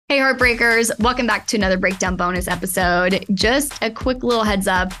Hey, Heartbreakers. Welcome back to another Breakdown bonus episode. Just a quick little heads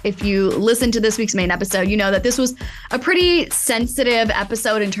up. If you listen to this week's main episode, you know that this was a pretty sensitive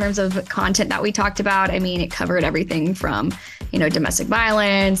episode in terms of content that we talked about. I mean, it covered everything from, domestic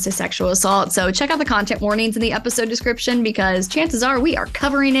violence to sexual assault. So check out the content warnings in the episode description because chances are we are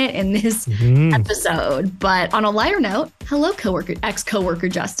covering it in this episode. But on a lighter note, hello, ex-coworker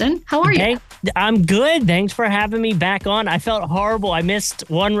Justin. How are you? I'm good. Thanks for having me back on. I felt horrible. I missed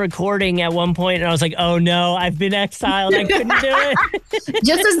one recording at one point and I was like, oh no, I've been exiled. I couldn't do it.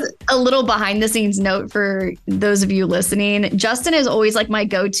 Just as a little behind the scenes note for those of you listening, Justin is always like my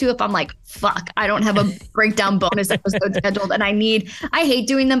go-to if I'm like, fuck, I don't have a breakdown bonus episode scheduled and I hate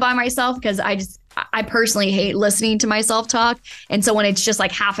doing them by myself because I personally hate listening to myself talk. And so when it's just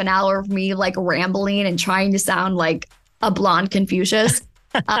like half an hour of me like rambling and trying to sound like a blonde Confucius,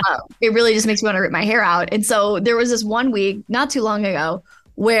 it really just makes me want to rip my hair out. And so there was this one week not too long ago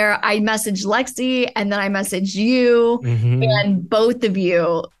where I messaged Lexi and then I messaged you and both of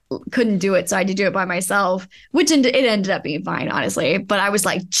you couldn't do it. So I had to do it by myself, which it ended up being fine, honestly. But I was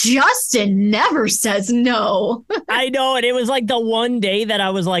like, Justin never says no. I know. And it was like the one day that I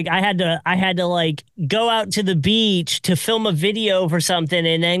was like, I had to like go out to the beach to film a video for something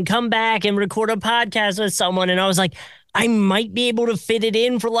and then come back and record a podcast with someone. And I was like, I might be able to fit it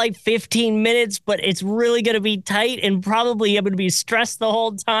in for like 15 minutes, but it's really going to be tight and probably I'm going to be stressed the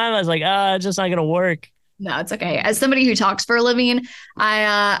whole time. I was like, it's just not going to work. No, it's okay. As somebody who talks for a living,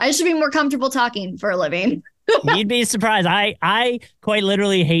 I should be more comfortable talking for a living. You'd be surprised. I quite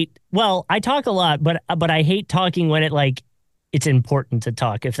literally hate, I talk a lot, but I hate talking when it's important to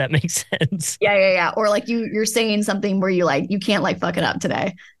talk, if that makes sense. Yeah. Or like you're saying something where you can't like fuck it up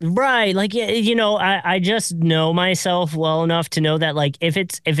today. Right. Like, I just know myself well enough to know that like if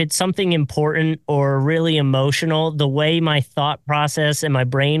it's something important or really emotional, the way my thought process and my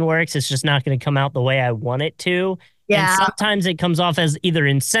brain works, it's just not going to come out the way I want it to. Yeah. And sometimes it comes off as either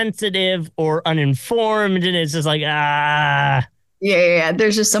insensitive or uninformed. And it's just like, Yeah.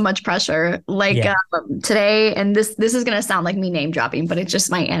 There's just so much pressure. Today, and this is going to sound like me name dropping, but it's just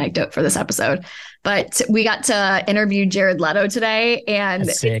my anecdote for this episode. But we got to interview Jared Leto today, and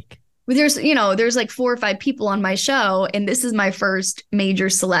that's sick. There's like 4 or 5 people on my show, and this is my first major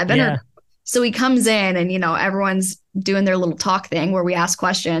celeb interview. So he comes in and, everyone's doing their little talk thing where we ask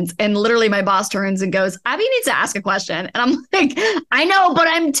questions. And literally my boss turns and goes, Abby needs to ask a question. And I'm like, I know, but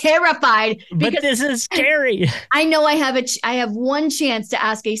I'm terrified. But this is scary. I know I have one chance to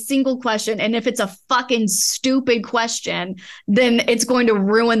ask a single question. And if it's a fucking stupid question, then it's going to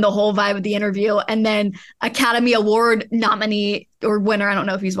ruin the whole vibe of the interview. And then Academy Award nominee or winner, I don't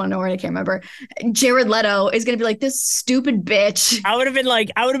know if he's won an award, I can't remember, Jared Leto is going to be like, this stupid bitch. I would have been like,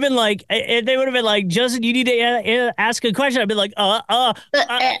 if they would have been like, Justin, you need to ask a question. I'd be like,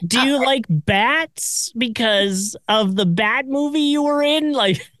 do you like bats because of the Bat movie you were in?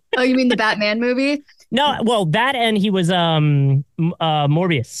 Like, oh, you mean the Batman movie? No, well, that and he was Morbius,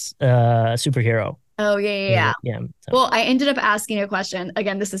 superhero. Oh, yeah. So. Well, I ended up asking a question.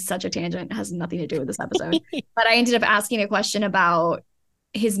 Again, this is such a tangent. It has nothing to do with this episode. But I ended up asking a question about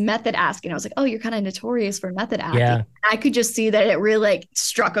his method acting. I was like, oh, you're kind of notorious for method acting. Yeah. I could just see that it really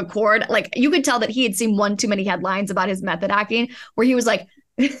struck a chord. Like you could tell that he had seen one too many headlines about his method acting where he was like,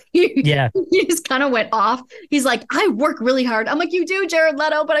 he just kind of went off. He's like, I work really hard. I'm like, you do, Jared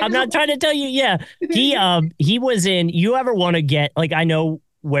Leto, but I'm not trying to tell you. Yeah. He was in, you ever want to get, like, I know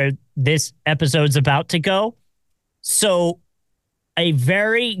where this episode's about to go. So a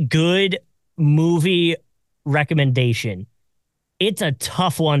very good movie recommendation. It's a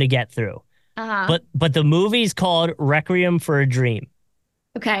tough one to get through. But the movie's called Requiem for a Dream.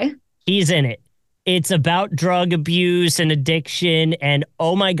 Okay. He's in it. It's about drug abuse and addiction. And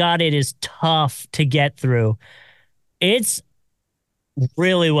oh my God, it is tough to get through. It's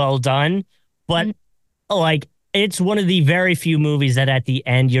really well done. But it's one of the very few movies that at the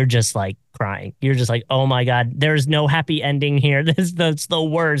end, you're just like crying. You're just like, oh my God, there's no happy ending here. That's the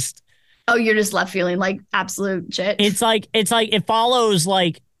worst. Oh, you're just left feeling like absolute shit. It's like it follows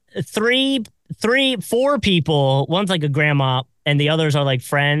like 4 people. One's like a grandma and the others are like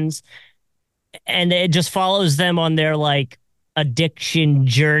friends. And it just follows them on their like addiction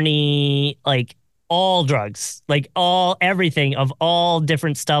journey, like all drugs, like everything of all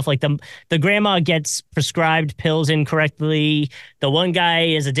different stuff. Like the grandma gets prescribed pills incorrectly. The one guy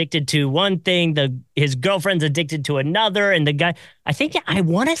is addicted to one thing. His girlfriend's addicted to another. And the guy, I think I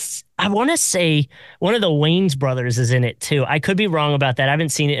want to say one of the Wayans brothers is in it too. I could be wrong about that. I haven't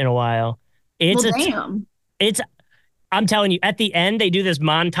seen it in a while. I'm telling you, at the end, they do this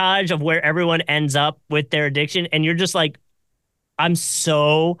montage of where everyone ends up with their addiction. And you're just like, I'm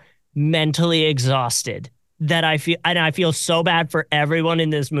so mentally exhausted that I feel so bad for everyone in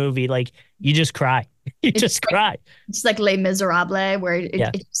this movie. Like you just cry. You It's just cry. just like Les Miserables, where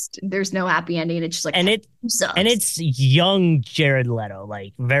Yeah. there's no happy ending. It's just like And it and sucks. it's young Jared Leto,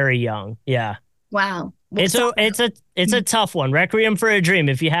 like very young. Yeah. Wow. Well, It's a it's a it's a tough one. Requiem for a Dream.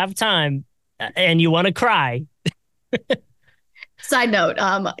 If you have time and you want to cry, side note,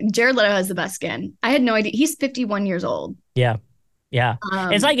 Jared Leto has the best skin. I had no idea. He's 51 years old. yeah. Yeah.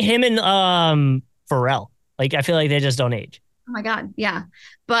 It's Um, like him and Pharrell. Like I feel like they just don't age. oh my God. Yeah.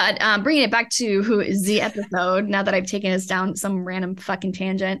 But bringing it back to who is the episode, now that I've taken us down some random fucking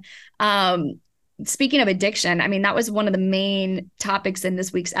tangent. Um, Speaking of addiction, I mean, that was one of the main topics in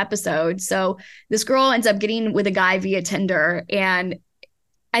this week's episode. So this girl ends up getting with a guy via Tinder. And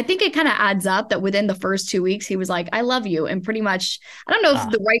I think it kind of adds up that within the first 2 weeks, he was like, I love you. And pretty much, I don't know if Ah,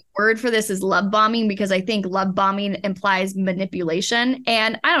 the right word for this is love bombing, because I think love bombing implies manipulation.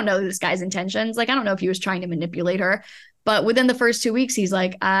 And I don't know this guy's intentions. Like, I don't know if he was trying to manipulate her. But within the first 2 weeks, he's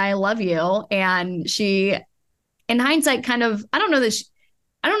like, I love you. And she, in hindsight, kind of, I don't know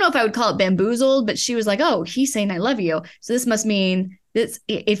if I would call it bamboozled, but she was like, oh, he's saying I love you. So this must mean this,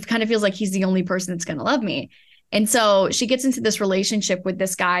 it kind of feels like he's the only person that's going to love me. And so she gets into this relationship with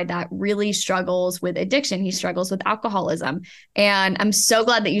this guy that really struggles with addiction. He struggles with alcoholism. And I'm so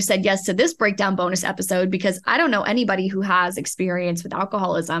glad that you said yes to this breakdown bonus episode, because I don't know anybody who has experience with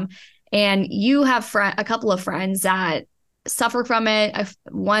alcoholism. And you have a couple of friends that suffer from it.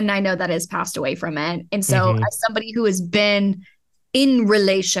 One I know that has passed away from it. And so, mm-hmm. as somebody who has been in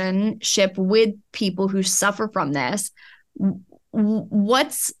relationship with people who suffer from this,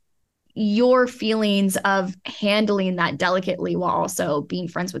 what's your feelings of handling that delicately while also being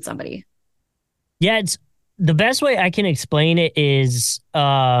friends with somebody? Yeah, it's the best way I can explain it is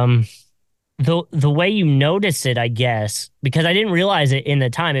the way you notice it, I guess, because I didn't realize it in the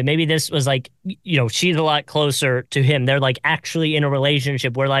time. And maybe this was like, she's a lot closer to him. They're like actually in a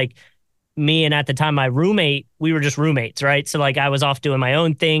relationship where like me and at the time my roommate, we were just roommates, right? So like I was off doing my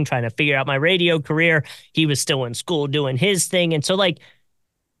own thing, trying to figure out my radio career. He was still in school doing his thing. And so like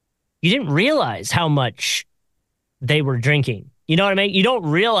you didn't realize how much they were drinking. You know what I mean? You don't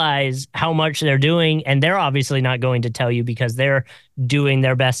realize how much they're doing, and they're obviously not going to tell you because they're doing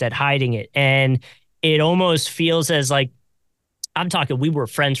their best at hiding it. And it almost feels as like, I'm talking, we were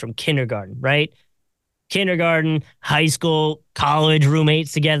friends from kindergarten, right? Kindergarten, high school, college,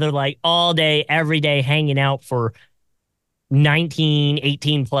 roommates together, like all day, every day, hanging out for 19,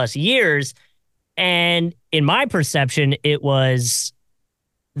 18 plus years. And in my perception, it was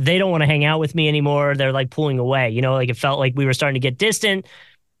they don't want to hang out with me anymore. They're like pulling away, like it felt like we were starting to get distant.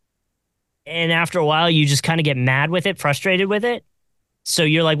 And after a while, you just kind of get mad with it, frustrated with it. So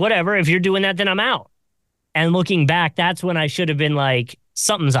you're like, whatever, if you're doing that, then I'm out. And looking back, that's when I should have been like,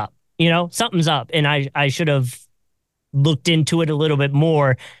 something's up, something's up. And I should have looked into it a little bit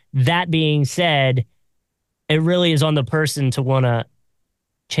more. That being said, it really is on the person to want to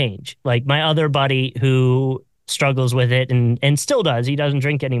change. Like my other buddy who struggles with it and still does, he doesn't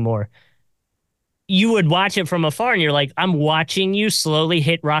drink anymore. You would watch it from afar and you're like, I'm watching you slowly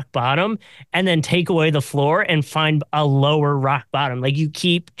hit rock bottom and then take away the floor and find a lower rock bottom. Like you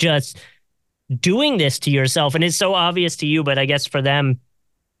keep just doing this to yourself. And it's so obvious to you, but I guess for them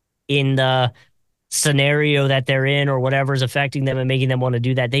in the scenario that they're in or whatever's affecting them and making them want to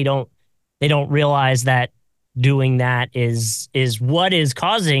do that, they don't realize that doing that is what is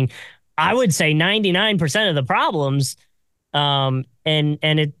causing, I would say, 99% of the problems. And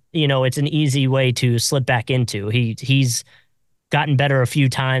it, it's an easy way to slip back into. He's gotten better a few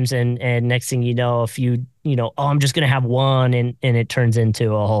times, and next thing you know, oh, I'm just gonna have one, and it turns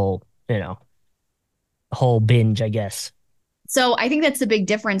into a whole binge, I guess. So I think that's the big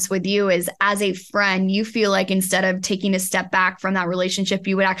difference with you is, as a friend, you feel like instead of taking a step back from that relationship,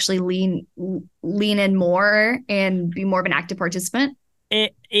 you would actually lean in more and be more of an active participant.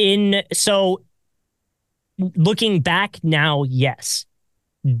 So looking back now, yes.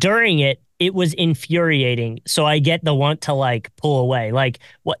 During it, it was infuriating. So I get the want to like pull away. Like,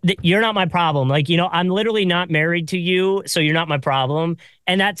 what? You're not my problem. Like, I'm literally not married to you, so you're not my problem.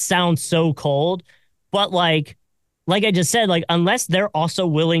 And that sounds so cold, but like I just said, like unless they're also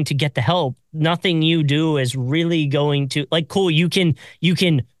willing to get the help, nothing you do is really going to, like, cool. You can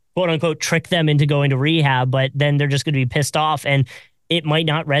quote unquote trick them into going to rehab, but then they're just going to be pissed off, and it might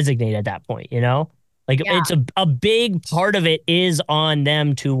not resonate at that point. Like Yeah, it's a big part of it is on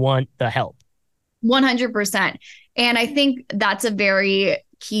them to want the help. 100%. And I think that's a very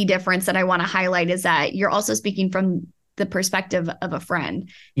key difference that I want to highlight, is that you're also speaking from the perspective of a friend.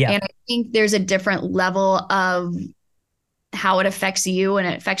 Yeah. And I think there's a different level of how it affects you and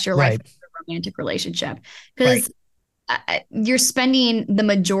it affects your life Right. in a romantic relationship. Right. Because you're spending the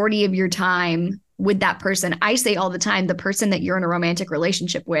majority of your time with that person. I say all the time, the person that you're in a romantic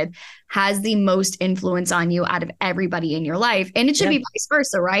relationship with has the most influence on you out of everybody in your life. And it should Yeah. be vice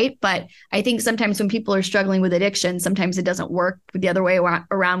versa, right? But I think sometimes when people are struggling with addiction, sometimes it doesn't work the other way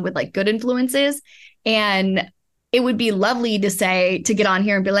around with like good influences. And it would be lovely to say, to get on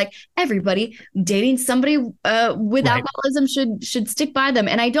here and be like, everybody dating somebody with Right. alcoholism should stick by them.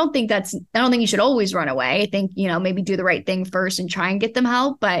 And I don't think you should always run away. I think, maybe do the right thing first and try and get them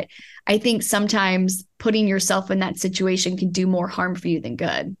help. But I think sometimes putting yourself in that situation can do more harm for you than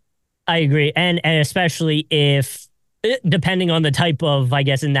good. I agree. And especially if depending on the type of, I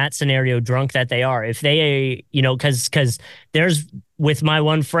guess in that scenario, drunk that they are. If they, because there's with my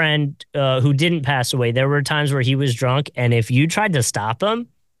one friend who didn't pass away, there were times where he was drunk, and if you tried to stop him,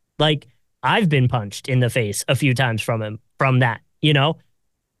 like I've been punched in the face a few times from him from that.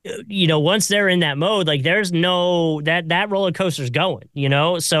 Once they're in that mode, like there's no that roller coaster's going.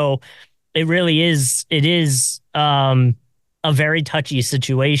 So it is a very touchy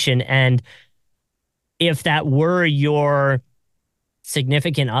situation. And if that were your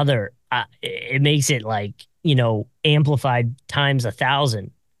significant other, it makes it like, amplified times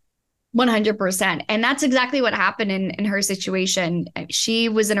 1,000. 100%. And that's exactly what happened in her situation. She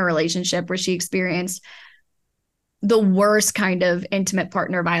was in a relationship where she experienced the worst kind of intimate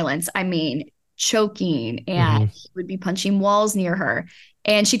partner violence. I mean, choking, and Mm-hmm. he would be punching walls near her.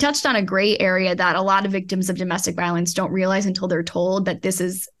 And she touched on a gray area that a lot of victims of domestic violence don't realize until they're told that this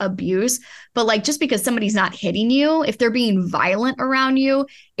is abuse. But like, just because somebody's not hitting you, if they're being violent around you,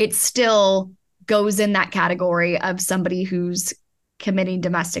 it still goes in that category of somebody who's committing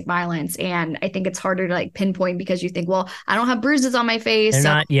domestic violence. And I think it's harder to like pinpoint because you think, well, I don't have bruises on my face, They're so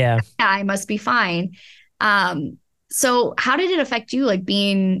not, yeah. yeah, I must be fine. Um, so how did it affect you, like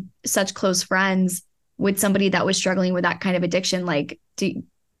being such close friends with somebody that was struggling with that kind of addiction? Like,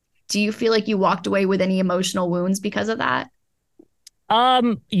 do you feel like you walked away with any emotional wounds because of that?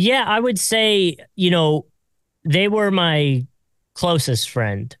 Yeah, I would say, they were my closest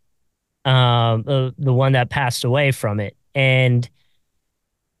friend, the one that passed away from it. And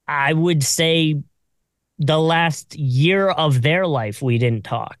I would say the last year of their life, we didn't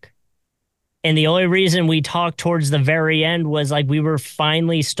talk. And the only reason we talked towards the very end was like we were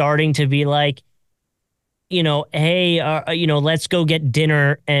finally starting to be like, hey, let's go get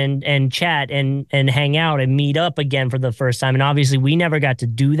dinner and chat and hang out and meet up again for the first time. And obviously, we never got to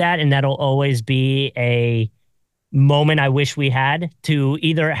do that, and that'll always be a moment I wish we had to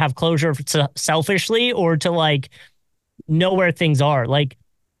either have closure selfishly or to like know where things are. Like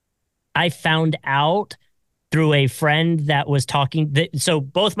I found out through a friend that was talking. So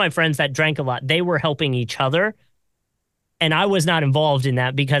both my friends that drank a lot, they were helping each other, and I was not involved in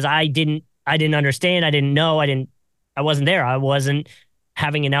that because I didn't understand. I didn't know. I wasn't there. I wasn't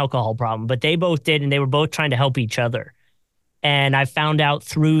having an alcohol problem, but they both did, and they were both trying to help each other. And I found out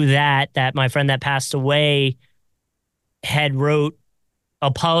through that my friend that passed away had wrote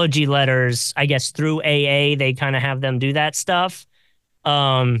apology letters, I guess through AA. They kind of have them do that stuff.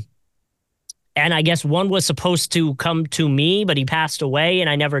 Um, and I guess one was supposed to come to me, but he passed away, and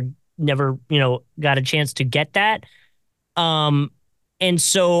I never, got a chance to get that. Um, and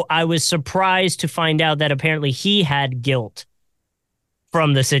so I was surprised to find out that apparently he had guilt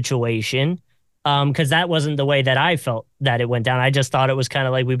from the situation. Because that wasn't the way that I felt that it went down. I just thought it was kind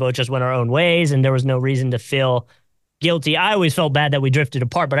of like we both just went our own ways and there was no reason to feel guilty. I always felt bad that we drifted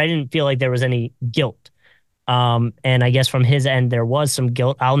apart, but I didn't feel like there was any guilt. And I guess from his end, there was some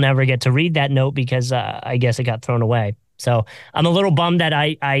guilt. I'll never get to read that note because I guess it got thrown away. So I'm a little bummed that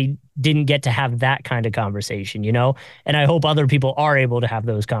I didn't get to have that kind of conversation. And I hope other people are able to have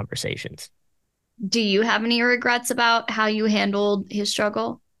those conversations. Do you have any regrets about how you handled his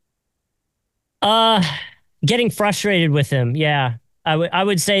struggle? Uh, Getting frustrated with him. Yeah. I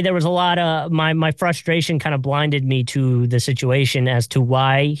would say there was a lot of my frustration kind of blinded me to the situation as to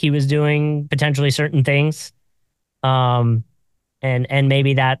why he was doing potentially certain things. Um, and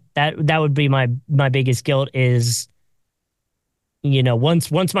maybe that would be my biggest guilt is,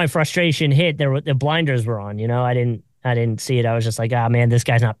 once my frustration hit, the blinders were on. I didn't see it. I was just like, ah, man, this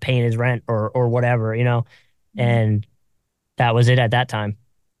guy's not paying his rent or whatever. Mhm. And that was it at that time.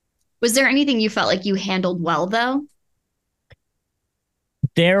 Was there anything you felt like you handled well, though?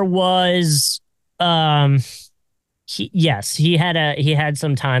 There was, um, yes, he had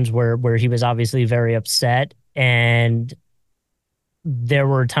some times where he was obviously very upset, and there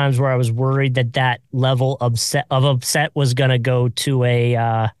were times where I was worried that level of upset was gonna go to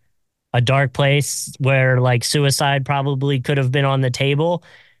a dark place where like suicide probably could have been on the table.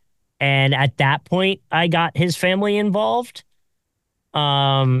 And at that point, I got his family involved.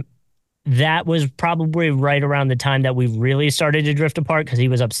 Um, that was probably right around the time that we really started to drift apart because he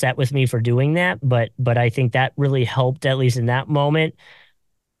was upset with me for doing that. But I think that really helped, at least in that moment.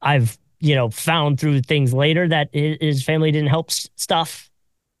 I've found through things later that his family didn't help stuff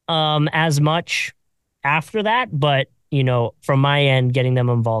as much after that. But from my end, getting them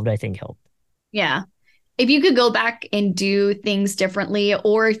involved, I think helped. Yeah. If you could go back and do things differently,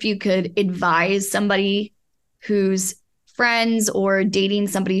 or if you could advise somebody who's friends or dating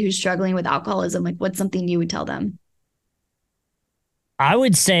somebody who's struggling with alcoholism, like what's something you would tell them? I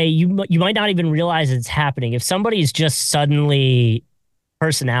would say you might not even realize it's happening. If somebody's just suddenly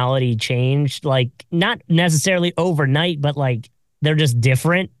personality changed, like not necessarily overnight, but like they're just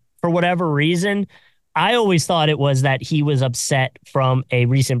different for whatever reason. I always thought it was that he was upset from a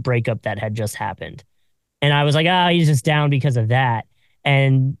recent breakup that had just happened. And I was like, he's just down because of that.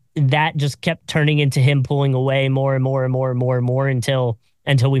 And that just kept turning into him pulling away more and more and more and more and more until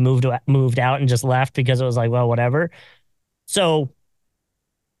we moved out and just left because it was like, well, whatever. So,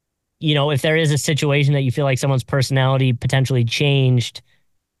 if there is a situation that you feel like someone's personality potentially changed,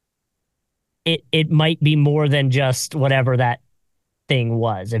 it might be more than just whatever that thing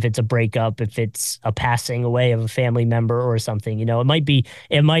was. If it's a breakup, if it's a passing away of a family member or something, it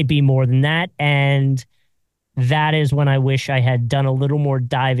might be more than that. And that is when I wish I had done a little more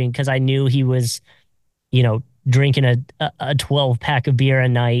diving because I knew he was, drinking a 12 pack of beer a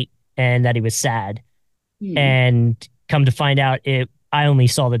night and that he was sad. And come to find out I only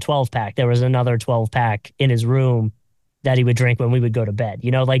saw the 12 pack. There was another 12 pack in his room that he would drink when we would go to bed.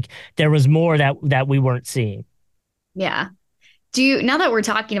 Like there was more that we weren't seeing. Yeah. Now that we're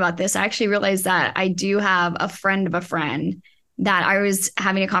talking about this, I actually realized that I do have a friend of a friend that I was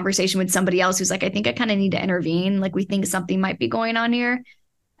having a conversation with somebody else who's like, I think I kind of need to intervene. Like we think something might be going on here.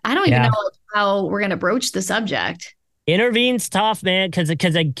 I don't even know how we're going to broach the subject. Intervene's tough, man,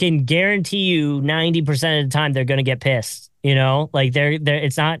 because I can guarantee you 90% of the time they're going to get pissed. Like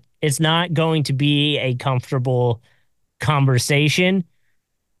it's not going to be a comfortable conversation.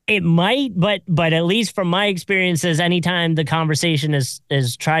 It might, but at least from my experiences, anytime the conversation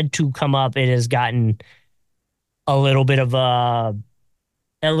is tried to come up, it has gotten a little bit of a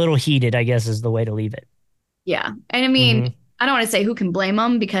little heated, I guess is the way to leave it. Yeah. And I mean, I don't want to say who can blame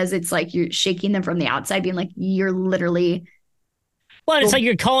them because it's like you're shaking them from the outside, being like, you're literally. Well, it's like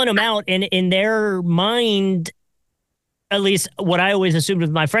you're calling them out, and in their mind, at least what I always assumed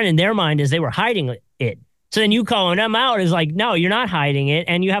with my friend, in their mind is they were hiding it. So then you calling them out is like, no, you're not hiding it,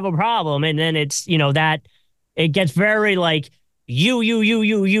 and you have a problem. And then it's, that it gets very like you,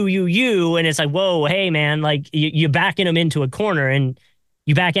 and it's like, whoa, hey, man, like you're backing them into a corner, and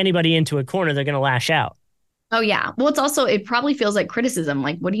you back anybody into a corner, they're going to lash out. Oh, yeah. Well, it probably feels like criticism.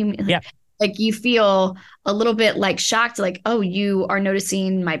 Like, what do you mean? Yeah. Like you feel a little bit like shocked, like, oh, you are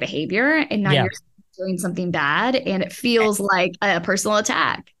noticing my behavior and now you're doing something bad. And it feels like a personal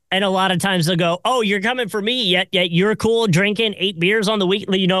attack. And a lot of times they'll go, oh, you're coming for me, yet you're cool drinking 8 beers on the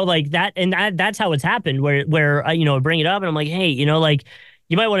weekly, like that. And that's how it's happened where I bring it up and I'm like, hey, like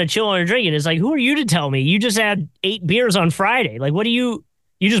you might want to chill on your drinking. It's like, who are you to tell me? You just had 8 beers on Friday. Like, what do you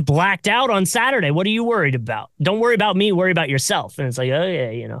just blacked out on Saturday. What are you worried about? Don't worry about me. Worry about yourself. And it's like, oh,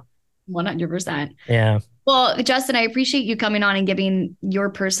 yeah, 100%. Yeah. Well, Justin, I appreciate you coming on and giving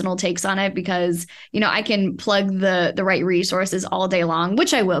your personal takes on it because, I can plug the right resources all day long,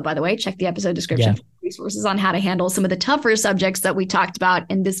 which I will, by the way. Check the episode description for resources on how to handle some of the tougher subjects that we talked about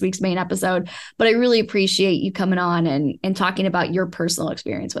in this week's main episode. But I really appreciate you coming on and talking about your personal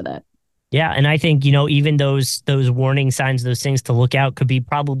experience with it. Yeah, and I think, even those warning signs, those things to look out could be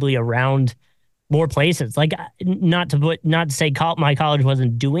probably around more places. Like not to say my college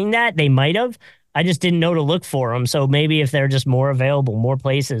wasn't doing that. They might have. I just didn't know to look for them. So maybe if they're just more available, more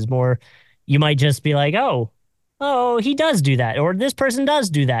places, you might just be like, oh, he does do that, or this person does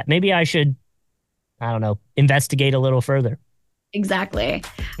do that. Maybe I should, I don't know, investigate a little further. Exactly.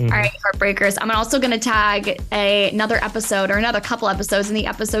 All right, Heartbreakers. I'm also going to tag another episode or another couple episodes in the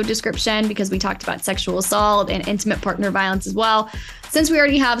episode description because we talked about sexual assault and intimate partner violence as well. Since we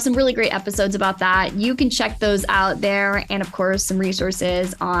already have some really great episodes about that, you can check those out there. And of course, some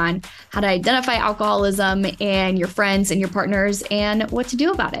resources on how to identify alcoholism and your friends and your partners and what to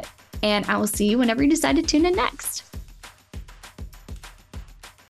do about it. And I will see you whenever you decide to tune in next.